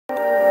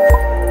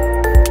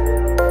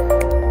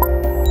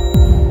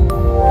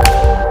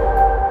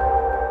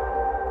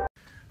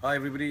Hi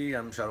everybody,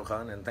 I'm Shahrukh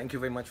Khan and thank you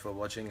very much for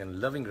watching and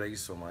loving Raees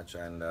so much.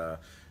 And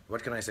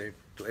what can I say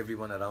to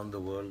everyone around the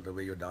world, the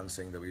way you're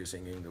dancing, the way you're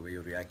singing, the way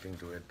you're reacting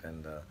to it,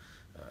 and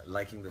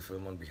liking the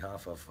film on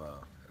behalf of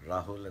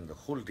Rahul and the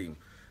whole team.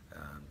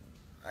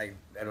 I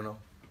don't know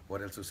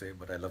what else to say,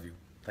 but I love you.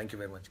 Thank you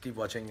very much. Keep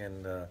watching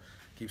and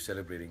keep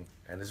celebrating.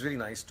 And it's really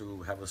nice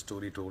to have a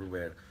story told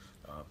where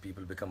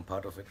people become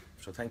part of it.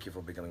 So thank you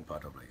for becoming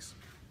part of Raees.